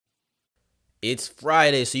It's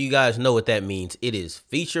Friday, so you guys know what that means. It is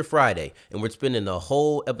Feature Friday, and we're spending the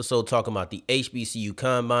whole episode talking about the HBCU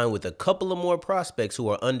Combine with a couple of more prospects who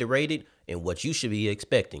are underrated and what you should be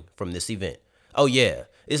expecting from this event. Oh yeah,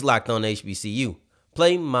 it's Locked On HBCU.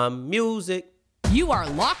 Play my music. You are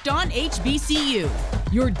Locked On HBCU,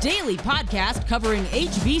 your daily podcast covering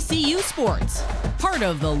HBCU sports. Part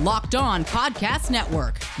of the Locked On Podcast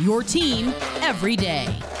Network, your team every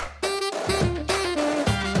day.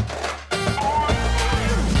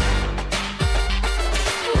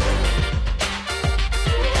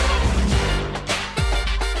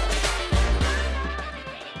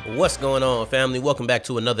 What's going on, family? Welcome back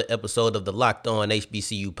to another episode of the Locked On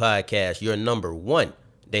HBCU podcast, your number one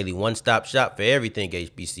daily one-stop shop for everything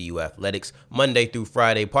HBCU athletics, Monday through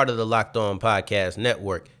Friday, part of the Locked On Podcast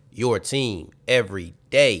Network, your team every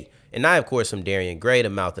day. And I, of course, am Darian Gray,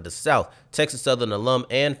 the mouth of the South, Texas Southern alum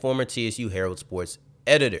and former TSU Herald Sports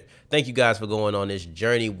editor. Thank you guys for going on this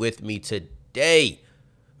journey with me today,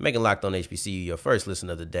 making Locked On HBCU your first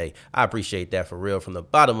listen of the day. I appreciate that for real from the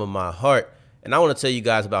bottom of my heart. And I want to tell you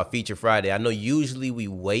guys about Feature Friday. I know usually we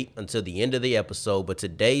wait until the end of the episode, but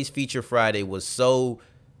today's Feature Friday was so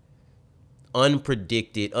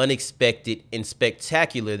unpredicted, unexpected, and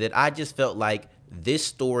spectacular that I just felt like this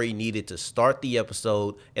story needed to start the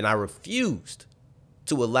episode, and I refused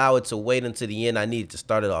to allow it to wait until the end. I needed to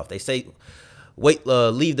start it off. They say,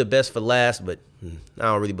 leave the best for last, but I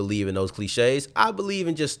don't really believe in those cliches. I believe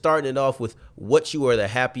in just starting it off with what you are the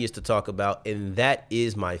happiest to talk about, and that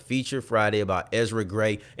is my Feature Friday about Ezra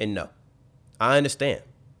Gray. And no, I understand.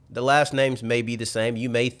 The last names may be the same. You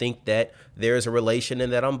may think that there is a relation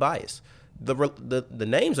and that I'm biased. The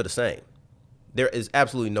names are the same. There is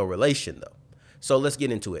absolutely no relation, though. So let's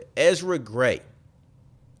get into it. Ezra Gray,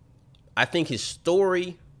 I think his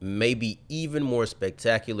story may be even more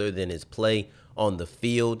spectacular than his play on the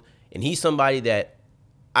field. And he's somebody that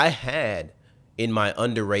I had in my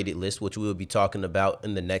underrated list, which we'll be talking about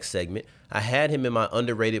in the next segment. I had him in my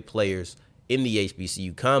underrated players in the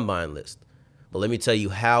HBCU Combine list. But let me tell you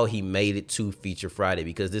how he made it to Feature Friday,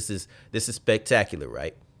 because this is spectacular,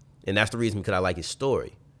 right? And that's the reason because I like his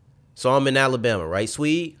story. So I'm in Alabama, right?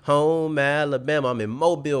 Sweet home Alabama. I'm in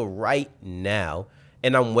Mobile right now,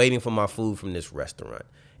 and I'm waiting for my food from this restaurant.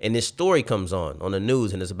 And this story comes on the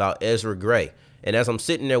news, and it's about Ezra Gray. And as I'm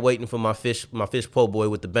sitting there waiting for my fish po' boy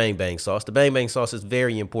with the bang bang sauce, the bang bang sauce is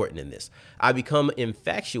very important in this. I become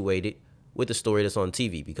infatuated with the story that's on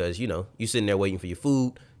TV because, you're sitting there waiting for your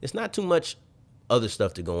food. It's not too much other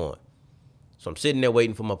stuff to go on. So I'm sitting there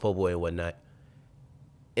waiting for my po' boy and whatnot.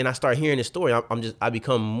 And I start hearing this story. I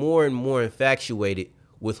become more and more infatuated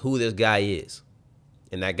with who this guy is.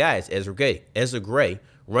 And that guy is Ezra Gray,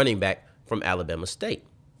 running back from Alabama State.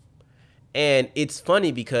 And it's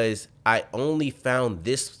funny because I only found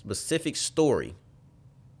this specific story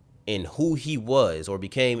in who he was, or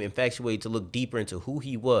became infatuated to look deeper into who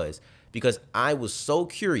he was, because I was so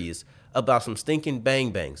curious about some stinking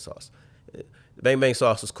bang bang sauce. The bang bang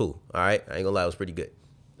sauce was cool. All right. I ain't gonna lie, it was pretty good.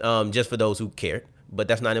 Just for those who cared, but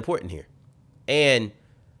that's not important here. And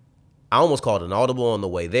I almost called an audible on the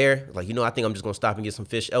way there. Like, I think I'm just gonna stop and get some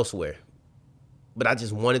fish elsewhere. But I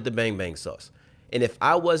just wanted the bang bang sauce. And if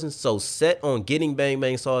I wasn't so set on getting bang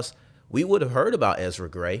bang sauce, we would have heard about Ezra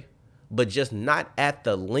Gray, but just not at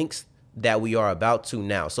the lengths that we are about to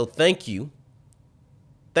now. So thank you.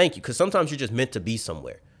 Because sometimes you're just meant to be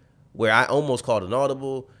somewhere. Where I almost called an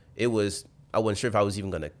audible. I wasn't sure if I was even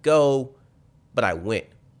going to go, but I went.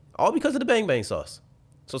 All because of the bang bang sauce.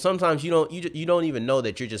 So sometimes you don't even know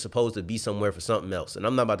that you're just supposed to be somewhere for something else. And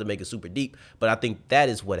I'm not about to make it super deep, but I think that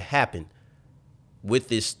is what happened with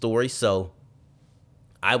this story. So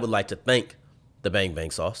I would like to thank the bang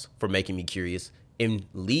bang sauce for making me curious and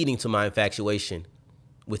leading to my infatuation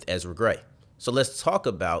with Ezra Gray. So let's talk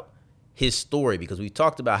about his story, because we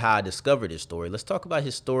talked about how I discovered his story. Let's talk about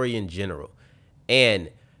his story in general.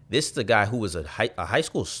 And this is a guy who was a high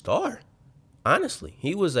school star. Honestly,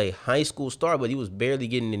 he was a high school star, but he was barely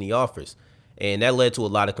getting any offers. And that led to a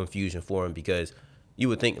lot of confusion for him, because you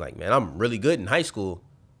would think, like, man, I'm really good in high school.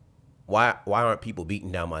 Why aren't people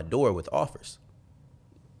beating down my door with offers?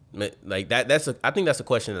 Like I think that's a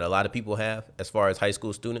question that a lot of people have as far as high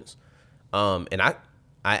school students. And I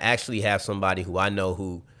actually have somebody who I know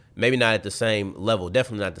who maybe not at the same level,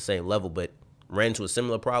 definitely not the same level, but ran into a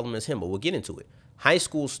similar problem as him. But we'll get into it. High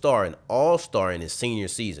school star, an all-star in his senior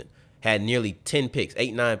season, had nearly 10 picks,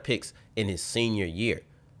 9 picks in his senior year.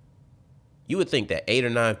 You would think that 8 or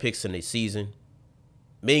 9 picks in a season,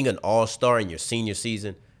 being an all-star in your senior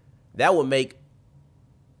season, that would make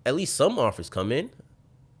at least some offers come in.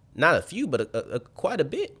 Not a few, but quite a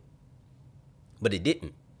bit. But it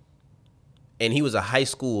didn't. And he was a high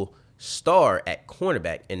school star at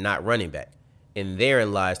cornerback and not running back. And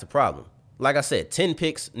therein lies the problem. Like I said, 10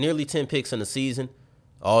 picks, nearly 10 picks in the season,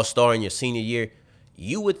 all-star in your senior year.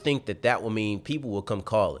 You would think that would mean people will come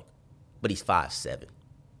calling. But he's 5'7".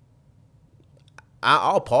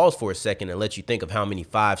 I'll pause for a second and let you think of how many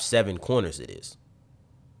 5'7" corners it is.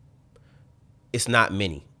 It's not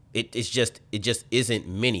many. It just isn't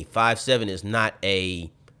many. 5'7" is not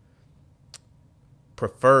a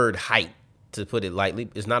preferred height, to put it lightly.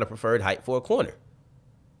 It's not a preferred height for a corner.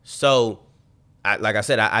 So, like I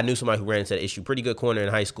said, I knew somebody who ran into that issue. Pretty good corner in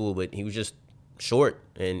high school, but he was just short,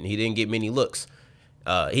 and he didn't get many looks.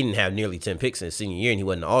 He didn't have nearly 10 picks in his senior year, and he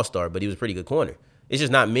wasn't an all-star, but he was a pretty good corner. It's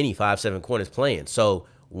just not many 5'7" corners playing. So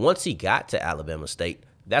once he got to Alabama State,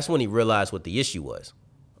 that's when he realized what the issue was.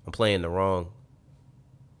 I'm playing the wrong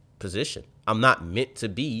position. I'm not meant to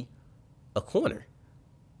be a corner.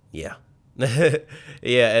 Yeah.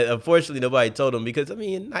 Yeah, unfortunately, nobody told him because,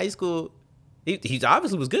 in high school, he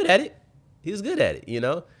obviously was good at it. He was good at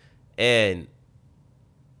it, And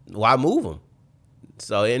why move him?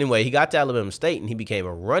 So anyway, he got to Alabama State, and he became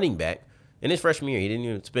a running back in his freshman year. He didn't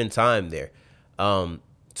even spend time there.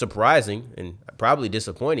 Surprising and probably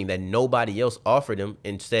disappointing that nobody else offered him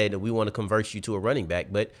and said that we want to convert you to a running back.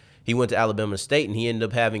 But he went to Alabama State, and he ended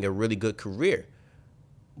up having a really good career.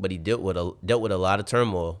 But he dealt with a lot of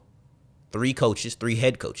turmoil. 3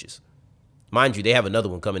 head coaches. Mind you, they have another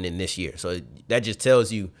one coming in this year. So that just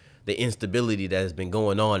tells you the instability that has been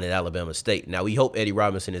going on at Alabama State. Now, we hope Eddie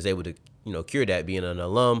Robinson is able to, cure that, being an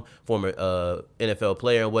alum, former NFL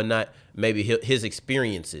player and whatnot. Maybe his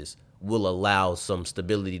experiences will allow some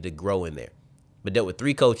stability to grow in there. But dealt with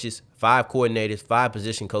 3 coaches, 5 coordinators, 5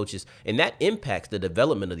 position coaches, and that impacts the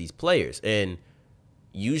development of these players. And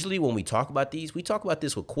usually when we talk about these, we talk about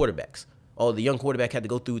this with quarterbacks. Oh, the young quarterback had to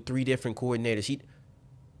go through 3 different coordinators.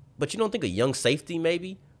 But you don't think a young safety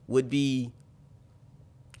maybe would be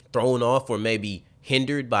thrown off or maybe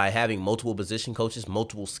hindered by having multiple position coaches,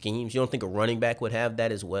 multiple schemes? You don't think a running back would have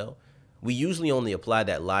that as well? We usually only apply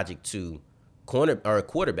that logic to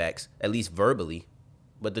quarterbacks, at least verbally.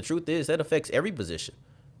 But the truth is that affects every position.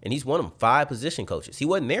 And he's one of them 5 position coaches. He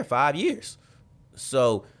wasn't there 5 years.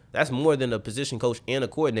 So that's more than a position coach and a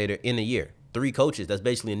coordinator in a year. 3 coaches, that's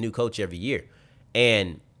basically a new coach every year.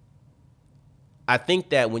 And I think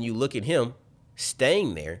that when you look at him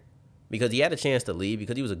staying there, because he had a chance to leave,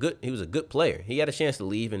 because he was a good player. He had a chance to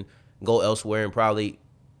leave and go elsewhere and probably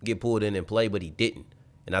get pulled in and play, but he didn't.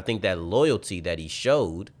 And I think that loyalty that he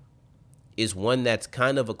showed is one that's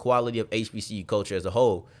kind of a quality of HBCU culture as a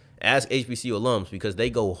whole, as HBCU alums, because they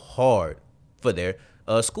go hard for their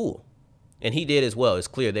school. And he did as well. It's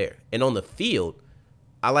clear there. And on the field,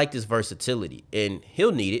 I like this versatility. And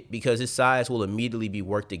he'll need it because his size will immediately be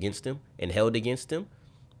worked against him and held against him.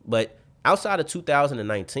 But outside of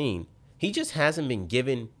 2019, he just hasn't been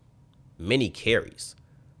given many carries.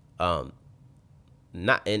 And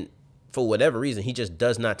for whatever reason, he just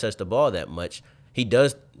does not touch the ball that much. He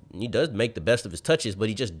does make the best of his touches, but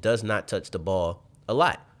he just does not touch the ball a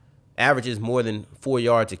lot. Averages more than 4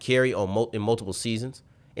 yards a carry in multiple seasons.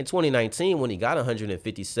 In 2019, when he got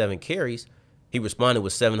 157 carries, he responded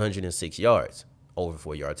with 706 yards, over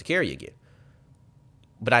 4 yards a carry again.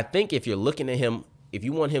 But I think if you're looking at him, if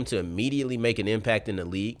you want him to immediately make an impact in the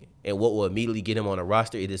league, and what will immediately get him on a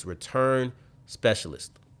roster, it is return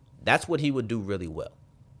specialist. That's what he would do really well.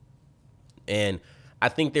 And I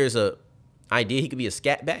think there's a idea he could be a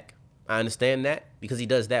scat back. I understand that because he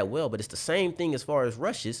does that well, but it's the same thing as far as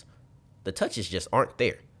rushes. The touches just aren't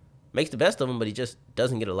there. Makes the best of them, but he just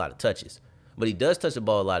doesn't get a lot of touches. But he does touch the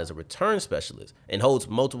ball a lot as a return specialist and holds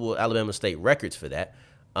multiple Alabama State records for that.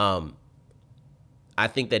 I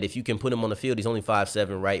think that if you can put him on the field, he's only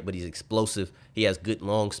 5'7", right? But he's explosive. He has good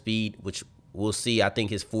long speed, which we'll see. I think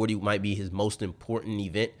his 40 might be his most important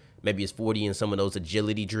event. Maybe his 40 in some of those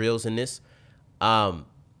agility drills in this. But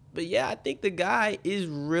yeah, I think the guy is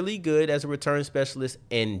really good as a return specialist.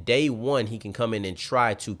 And day one, he can come in and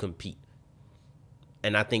try to compete.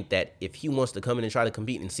 And I think that if he wants to come in and try to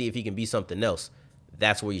compete and see if he can be something else,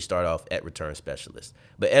 that's where you start off at return specialist.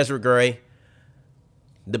 But Ezra Gray,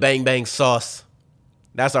 the bang bang sauce,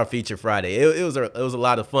 that's our feature Friday. It was a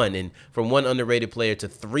lot of fun. And from one underrated player to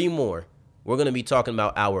 3 more, we're going to be talking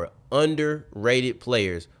about our underrated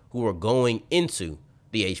players who are going into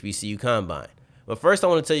the HBCU Combine. But first, I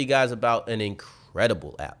want to tell you guys about an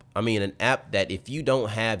incredible app. An app that if you don't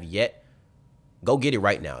have yet, go get it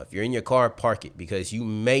right now. If you're in your car, park it because you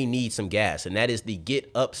may need some gas. And that is the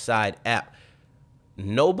Get Upside app.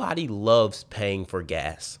 Nobody loves paying for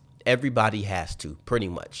gas. Everybody has to, pretty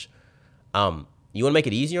much. You want to make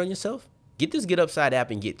it easier on yourself? Get this Get Upside app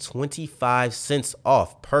and get 25 cents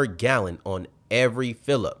off per gallon on every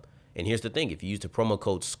fill up. And here's the thing, if you use the promo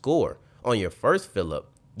code SCORE on your first fill up,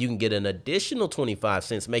 you can get an additional 25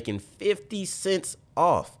 cents, making 50 cents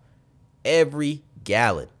off every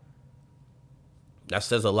gallon. That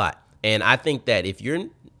says a lot. And I think that if you're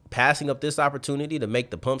passing up this opportunity to make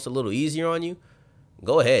the pumps a little easier on you,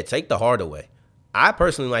 go ahead, take the harder way. I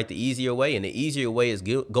personally like the easier way, and the easier way is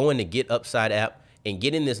going to Get Upside app and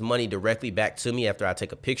getting this money directly back to me after I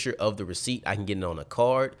take a picture of the receipt. I can get it on a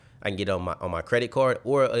card, I can get it on my credit card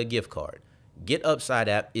or a gift card. Get Upside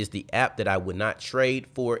app is the app that I would not trade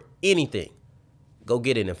for anything. Go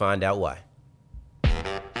get it and find out why.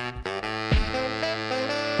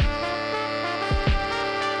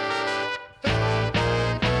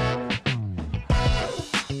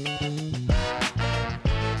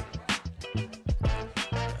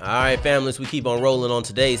 All right, families, we keep on rolling on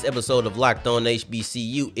today's episode of Locked On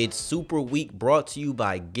HBCU. It's Super Week, brought to you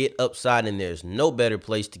by Get Upside, and there's no better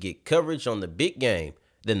place to get coverage on the big game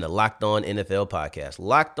than the Locked On NFL podcast.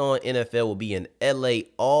 Locked On NFL will be in LA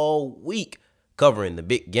all week covering the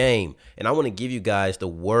big game, and I want to give you guys the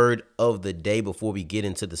word of the day before we get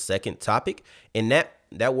into the second topic, and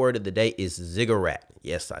that word of the day is ziggurat.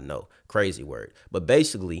 Yes, I know, crazy word, but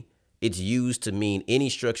basically, it's used to mean any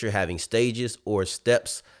structure having stages or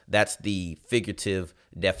steps. That's the figurative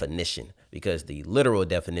definition, because the literal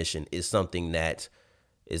definition is something that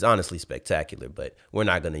is honestly spectacular, but we're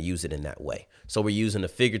not going to use it in that way. So we're using a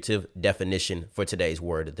figurative definition for today's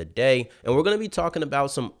word of the day, and we're going to be talking about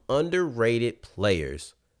some underrated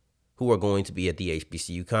players who are going to be at the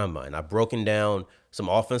HBCU Combine. I've broken down some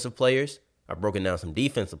offensive players. I've broken down some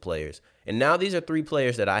defensive players. And now these are three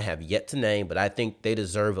players that I have yet to name, but I think they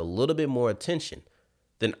deserve a little bit more attention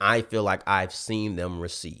than I feel like I've seen them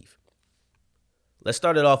receive. Let's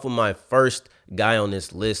start it off with my first guy on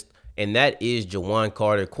this list, and that is Juwan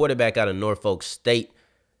Carter, quarterback out of Norfolk State.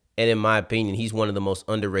 And in my opinion, he's one of the most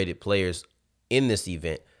underrated players in this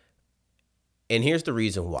event. And here's the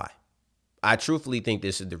reason why. I truthfully think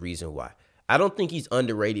this is the reason why. I don't think he's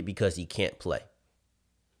underrated because he can't play.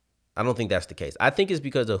 I don't think that's the case. I think it's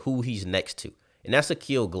because of who he's next to. And that's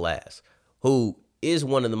Akil Glass, who is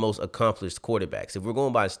one of the most accomplished quarterbacks. If we're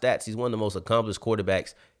going by stats, he's one of the most accomplished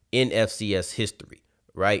quarterbacks in FCS history,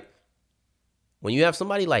 right? When you have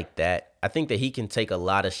somebody like that, I think that he can take a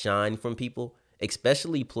lot of shine from people,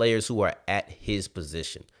 especially players who are at his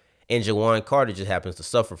position. And Juwan Carter just happens to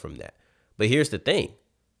suffer from that. But here's the thing.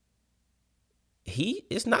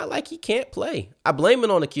 It's not like he can't play. I blame it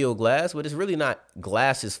on Akil Glass, but it's really not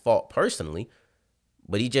Glass's fault personally.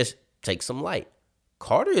 But he just takes some light.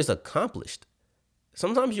 Carter is accomplished.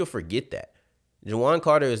 Sometimes you'll forget that. Juwan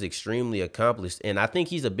Carter is extremely accomplished, and I think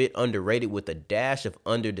he's a bit underrated with a dash of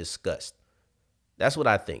under-discussed. That's what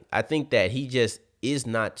I think. I think that he just is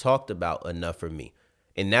not talked about enough for me.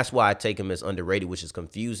 And that's why I take him as underrated, which is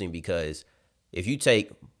confusing, because if you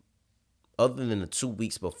take, other than the 2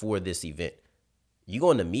 weeks before this event, you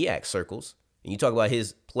go into MEAC circles and you talk about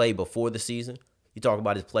his play before the season, you talk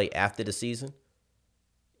about his play after the season,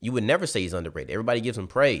 you would never say he's underrated. Everybody gives him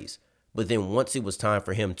praise. But then once it was time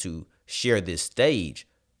for him to share this stage,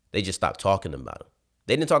 they just stopped talking about him.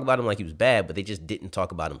 They didn't talk about him like he was bad, but they just didn't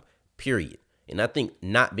talk about him, period. And I think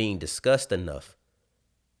not being discussed enough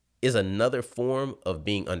is another form of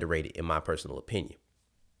being underrated, in my personal opinion.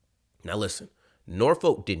 Now listen,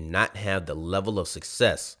 Norfolk did not have the level of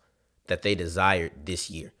success that they desired this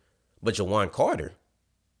year. But Juwan Carter,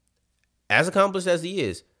 as accomplished as he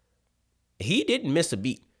is, he didn't miss a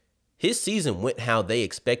beat. His season went how they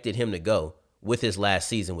expected him to go with his last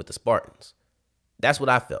season with the Spartans. That's what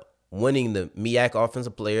I felt. Winning the MEAC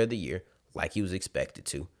Offensive Player of the Year like he was expected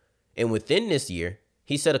to. And within this year,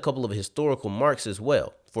 he set a couple of historical marks as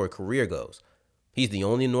well for career goals. He's the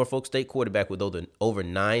only Norfolk State quarterback with over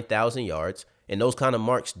 9,000 yards, and those kind of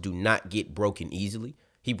marks do not get broken easily.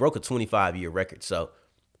 He broke a 25-year record, so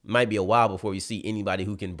it might be a while before we see anybody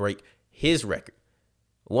who can break his record.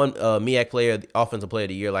 One MEAC player, offensive player of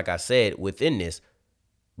the year, like I said, within this,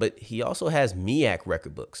 but he also has MEAC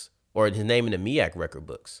record books, or his name in the MEAC record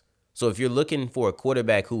books. So if you're looking for a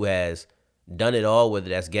quarterback who has done it all, whether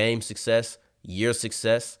that's game success, year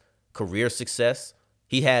success, career success,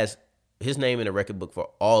 he has his name in the record book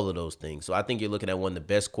for all of those things. So I think you're looking at one of the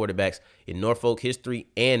best quarterbacks in Norfolk history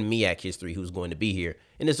and MEAC history who's going to be here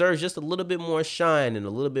and deserves just a little bit more shine and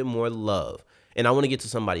a little bit more love. And I want to get to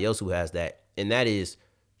somebody else who has that, and that is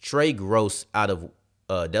Trey Gross out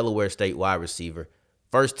of Delaware State, wide receiver,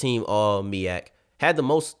 first team all MEAC, had the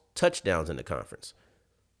most touchdowns in the conference.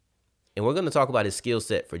 And we're going to talk about his skill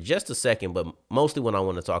set for just a second, but mostly what I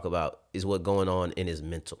want to talk about is what's going on in his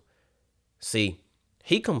mental. See,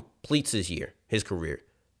 he completes his career,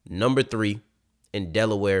 number 3 in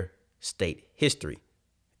Delaware State history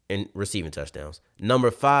in receiving touchdowns,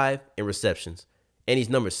 number 5 in receptions, and he's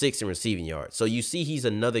number 6 in receiving yards. So you see he's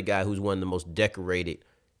another guy who's one of the most decorated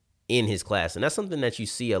in his class. And that's something that you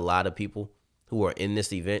see a lot of people who are in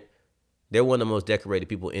this event. They're one of the most decorated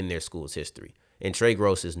people in their school's history. And Trey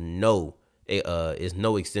Gross is no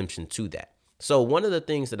exemption to that. So one of the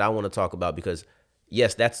things that I want to talk about, because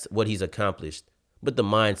yes, that's what he's accomplished, but the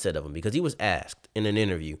mindset of him, because he was asked in an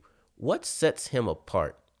interview, what sets him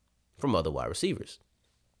apart from other wide receivers?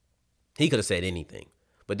 He could have said anything,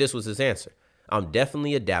 but this was his answer. I'm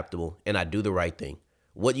definitely adaptable and I do the right thing.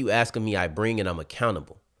 What you ask of me, I bring, and I'm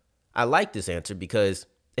accountable. I like this answer because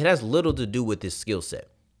it has little to do with his skill set.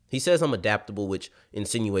 He says I'm adaptable, which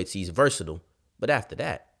insinuates he's versatile, but after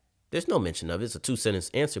that, there's no mention of it. It's a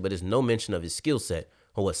 2-sentence answer, but there's no mention of his skill set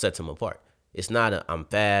or what sets him apart. It's not a I'm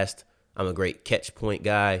fast, I'm a great catch point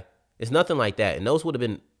guy. It's nothing like that. And those would have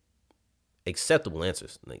been acceptable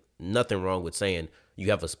answers. Like, nothing wrong with saying you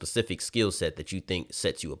have a specific skill set that you think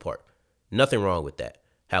sets you apart. Nothing wrong with that.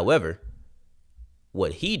 However,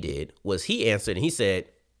 what he did was he answered and he said,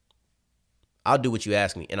 I'll do what you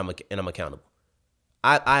ask me and I'm accountable.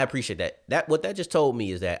 I appreciate that. What that just told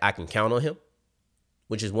me is that I can count on him,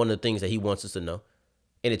 which is one of the things that he wants us to know.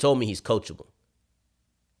 And it told me he's coachable.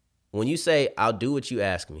 When you say, I'll do what you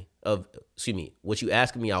ask me, what you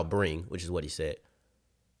ask me, I'll bring, which is what he said.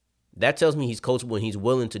 That tells me he's coachable and he's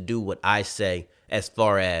willing to do what I say, as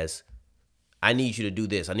far as I need you to do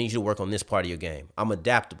this. I need you to work on this part of your game. I'm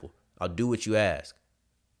adaptable. I'll do what you ask.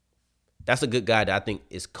 That's a good guy that I think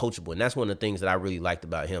is coachable. And that's one of the things that I really liked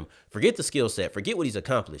about him. Forget the skill set. Forget what he's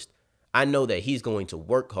accomplished. I know that he's going to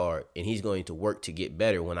work hard and he's going to work to get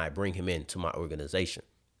better when I bring him into my organization.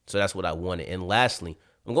 So that's what I wanted. And lastly,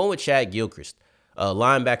 I'm going with Chad Gilchrist, a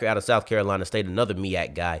linebacker out of South Carolina State, another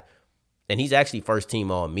MEAC guy. And he's actually first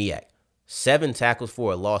team all MEAC. 7 tackles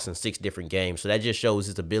for a loss in 6 different games. So that just shows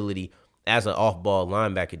his ability as an off-ball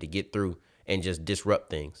linebacker to get through and just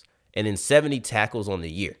disrupt things. And then 70 tackles on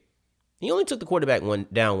the year. He only took the quarterback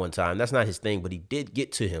down one time. That's not his thing, but he did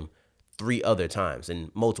get to him 3 other times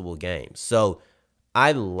in multiple games. So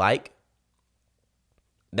I like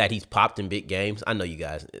that he's popped in big games. I know you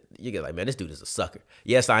guys, you get like, man, this dude is a sucker.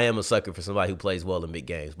 Yes, I am a sucker for somebody who plays well in big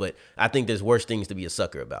games, but I think there's worse things to be a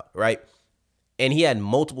sucker about, right? And he had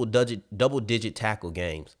multiple double-digit tackle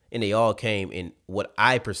games, and they all came in what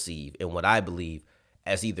I perceive and what I believe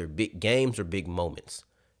as either big games or big moments.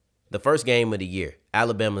 The first game of the year,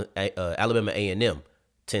 Alabama A&M,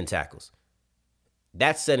 10 tackles.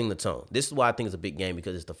 That's setting the tone. This is why I think it's a big game,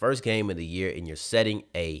 because it's the first game of the year and you're setting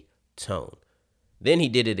a tone. Then he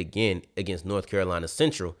did it again against North Carolina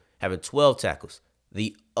Central, having 12 tackles,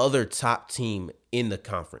 the other top team in the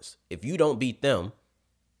conference. If you don't beat them,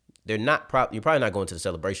 you're probably not going to the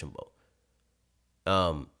Celebration Bowl.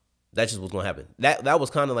 That's just what's going to happen. That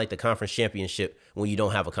was kind of like the conference championship when you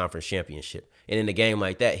don't have a conference championship. And in a game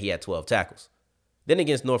like that, he had 12 tackles. Then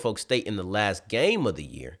against Norfolk State in the last game of the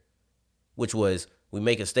year, which was we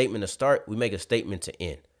make a statement to start, we make a statement to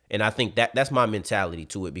end. And I think that's my mentality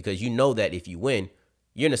to it, because you know that if you win,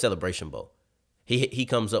 you're in the Celebration Bowl. He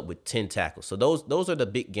comes up with 10 tackles. So those are the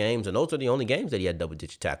big games, and those are the only games that he had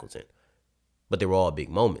double-digit tackles in. But they were all big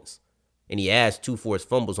moments. And he has 2 forced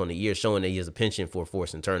fumbles on the year, showing that he has a penchant for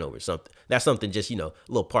forcing turnovers. That's something just, a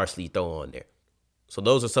little parsley throw on there. So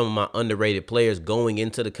those are some of my underrated players going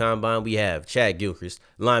into the combine. We have Chad Gilchrist,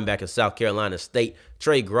 linebacker, South Carolina State,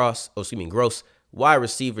 Trey Gross, wide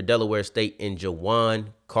receiver, Delaware State, and Jawan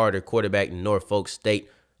Carter, quarterback, Norfolk State.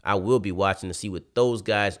 I will be watching to see what those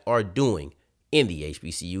guys are doing in the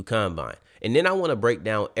HBCU combine. And then I want to break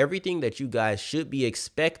down everything that you guys should be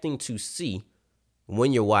expecting to see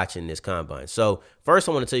when you're watching this combine. So first,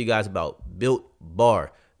 I want to tell you guys about Built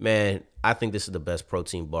Bar. Man, I think this is the best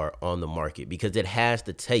protein bar on the market because it has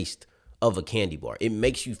the taste of a candy bar. It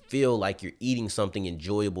makes you feel like you're eating something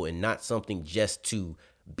enjoyable and not something just to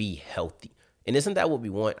be healthy. And isn't that what we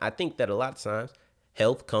want? I think that a lot of times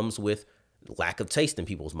health comes with lack of taste in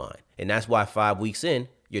people's mind. And that's why 5 weeks in,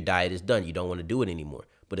 your diet is done. You don't want to do it anymore.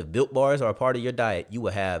 But if Built Bars are a part of your diet, you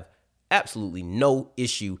will have absolutely no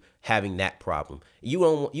issue having that problem. You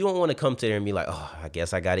don't want to come to there and be like, oh, I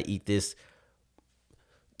guess I got to eat this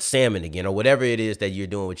salmon again or whatever it is that you're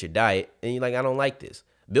doing with your diet. And you're like, I don't like this.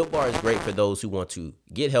 Built Bar is great for those who want to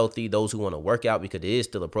get healthy, those who want to work out because it is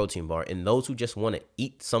still a protein bar, and those who just want to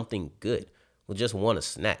eat something good, who just want a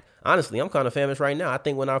snack. Honestly, I'm kind of famished right now. I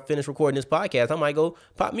think when I finish recording this podcast, I might go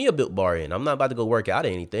pop me a Built Bar in. I'm not about to go work out or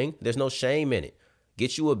anything. There's no shame in it.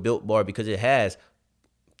 Get you a Built Bar because it has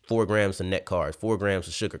 4 grams of net carbs, 4 grams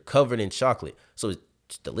of sugar covered in chocolate. So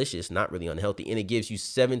it's delicious, not really unhealthy. And it gives you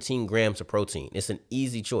 17 grams of protein. It's an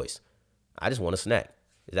easy choice. I just want a snack.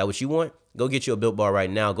 Is that what you want? Go get you a Built Bar right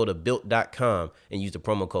now. Go to Built.com and use the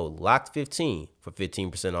promo code LOCKED15 for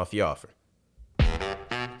 15% off your offer.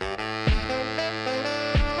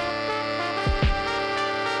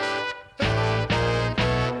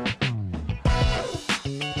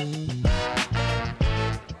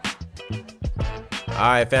 All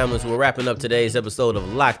right, families, we're wrapping up today's episode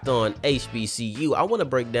of Locked On HBCU. I want to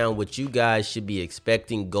break down what you guys should be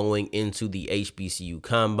expecting going into the HBCU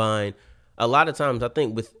Combine. A lot of times, I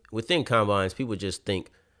think within combines, people just think,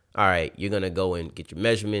 all right, you're going to go and get your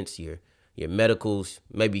measurements, your medicals,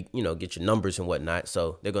 maybe, get your numbers and whatnot.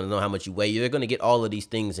 So they're going to know how much you weigh. They're going to get all of these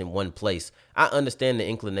things in one place. I understand the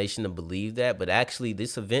inclination to believe that, but actually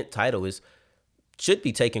this event title should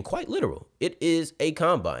be taken quite literal. It is a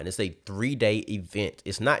combine. It's a 3-day event.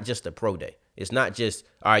 It's not just a pro day. It's not just,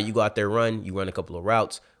 all right, you go out there, you run a couple of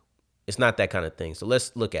routes. It's not that kind of thing. So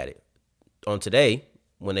let's look at it. On today,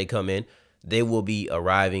 when they come in, they will be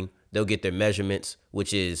arriving. They'll get their measurements,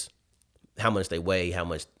 which is how much they weigh,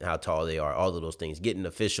 how tall they are, all of those things. Getting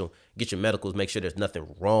official, get your medicals, make sure there's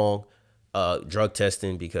nothing wrong. Drug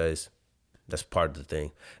testing, because that's part of the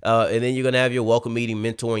thing. And then you're going to have your welcome meeting,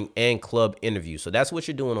 mentoring, and club interview. So that's what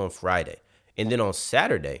you're doing on Friday. And then on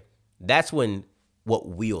Saturday, that's what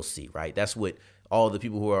we'll see, right? That's what all the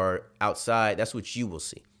people who are outside, that's what you will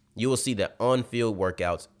see. You will see the on-field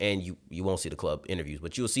workouts, and you won't see the club interviews,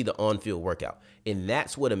 but you'll see the on-field workout. And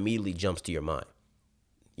that's what immediately jumps to your mind.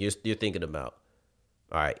 You're thinking about,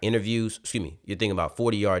 all right, interviews, you're thinking about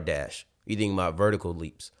 40-yard dash. You're thinking about vertical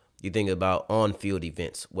leaps. You're thinking about on-field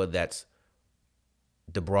events, whether that's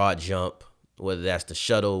the broad jump, whether that's the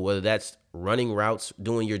shuttle, whether that's running routes,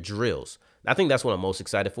 doing your drills. I think that's what I'm most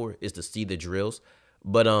excited for, is to see the drills.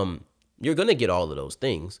 But you're going to get all of those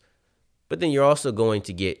things. But then you're also going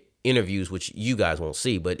to get interviews, which you guys won't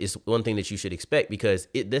see, but it's one thing that you should expect, because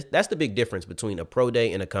that's the big difference between a pro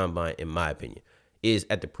day and a combine, in my opinion, is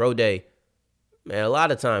at the pro day, man, a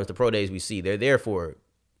lot of times the pro days we see, they're there for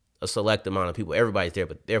a select amount of people. Everybody's there,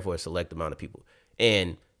 but there for a select amount of people.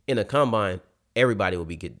 And in a combine, everybody will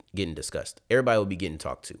be getting discussed. Everybody will be getting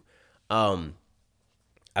talked to.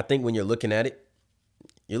 I think when you're looking at it,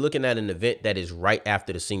 you're looking at an event that is right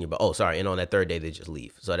after the Senior Bowl. Oh, sorry. And on that third day, they just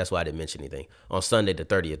leave. So that's why I didn't mention anything. On Sunday, the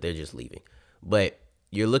 30th, they're just leaving. But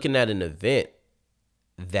you're looking at an event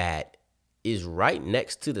that is right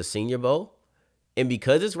next to the Senior Bowl. And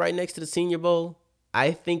because it's right next to the Senior Bowl,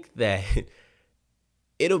 I think that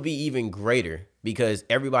it'll be even greater because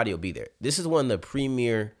everybody will be there. This is one of the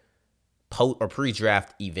premier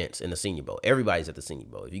pre-draft events in the Senior Bowl. Everybody's at the Senior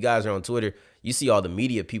Bowl. If you guys are on Twitter, you see all the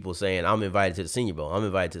media people saying, I'm invited to the Senior Bowl. I'm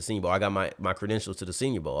invited to the Senior Bowl. I got my credentials to the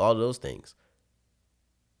Senior Bowl. All of those things.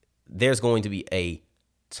 There's going to be a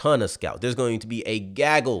ton of scouts. There's going to be a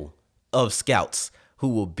gaggle of scouts who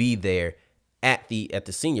will be there at the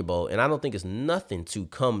Senior Bowl. And I don't think it's nothing to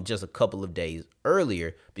come just a couple of days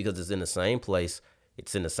earlier, because it's in the same place.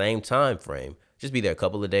 It's in the same time frame. Just be there a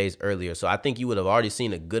couple of days earlier. So I think you would have already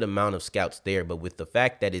seen a good amount of scouts there. But with the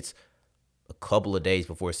fact that it's a couple of days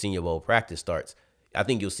before Senior Bowl practice starts, I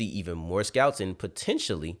think you'll see even more scouts, and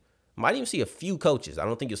potentially might even see a few coaches. I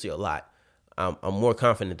don't think you'll see a lot. I'm more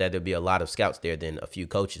confident that there'll be a lot of scouts there than a few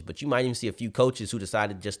coaches. But you might even see a few coaches who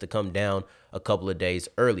decided just to come down a couple of days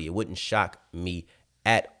early. It wouldn't shock me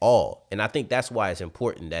at all. And I think that's why it's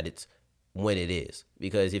important that it's when it is.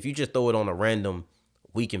 Because if you just throw it on a random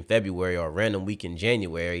week in February or a random week in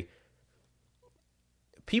January,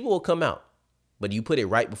 people will come out. But you put it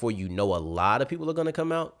right before you know a lot of people are going to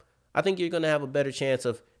come out, I think you're going to have a better chance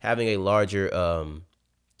of having a larger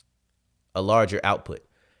output.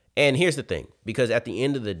 And here's the thing, because at the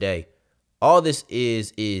end of the day, all this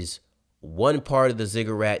is one part of the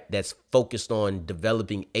ziggurat that's focused on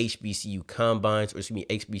developing HBCU combines, or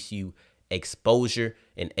HBCU exposure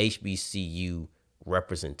and HBCU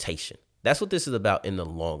representation. That's what this is about in the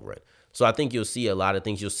long run. So I think you'll see a lot of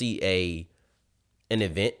things. You'll see an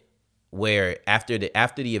event where after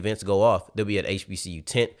the events go off, there'll be an HBCU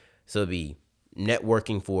tent. So there'll be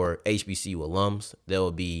networking for HBCU alums. There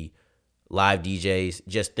will be live DJs,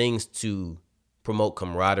 just things to promote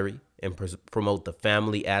camaraderie and promote the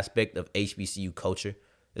family aspect of HBCU culture.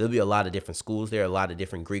 There'll be a lot of different schools there, a lot of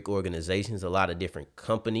different Greek organizations, a lot of different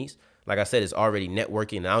companies. Like I said, it's already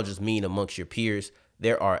networking, and I don't just mean amongst your peers.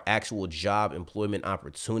 There are actual job employment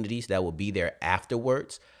opportunities that will be there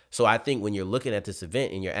afterwards. So I think when you're looking at this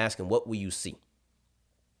event and you're asking, what will you see?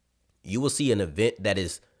 You will see an event that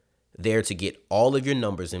is there to get all of your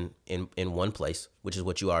numbers in one place, which is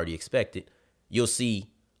what you already expected. You'll see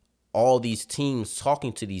all these teams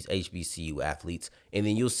talking to these HBCU athletes. And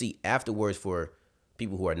then you'll see afterwards for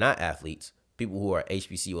people who are not athletes, people who are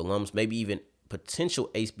HBCU alums, maybe even potential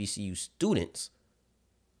HBCU students,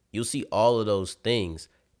 you'll see all of those things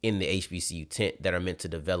in the HBCU tent that are meant to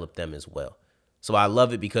develop them as well. So I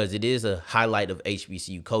love it because it is a highlight of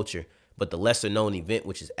HBCU culture, but the lesser known event,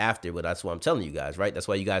 which is after, but that's what I'm telling you guys, right? That's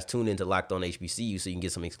why you guys tune into Locked On HBCU so you can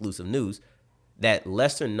get some exclusive news. That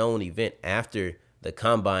lesser known event after the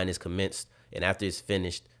combine is commenced and after it's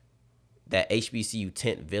finished, that HBCU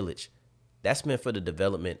tent village, that's meant for the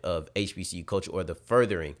development of HBCU culture or the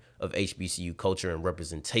furthering of HBCU culture and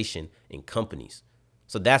representation in companies.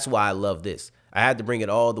 So that's why I love this. I had to bring it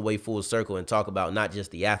all the way full circle and talk about not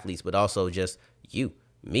just the athletes, but also just you,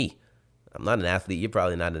 me. I'm not an athlete. You're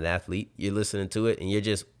probably not an athlete. You're listening to it, and you're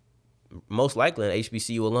just most likely an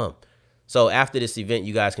HBCU alum. So after this event,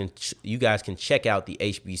 you guys can check out the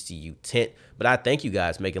HBCU tent. But I thank you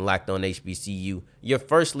guys making Locked On HBCU your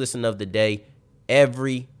first listen of the day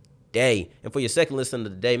every day. And for your second listen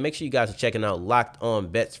of the day, make sure you guys are checking out Locked On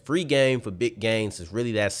Bets. Free game for big gains. It's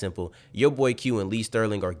really that simple. Your boy Q and Lee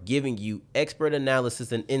Sterling are giving you expert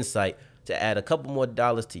analysis and insight to add a couple more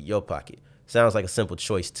dollars to your pocket. Sounds like a simple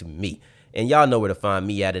choice to me. And y'all know where to find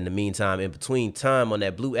me at in the meantime, in between time on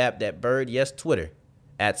that blue app, that bird, yes, Twitter,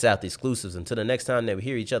 at South Exclusives. Until the next time that we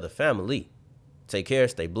hear each other, family, take care,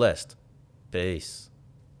 stay blessed. Peace.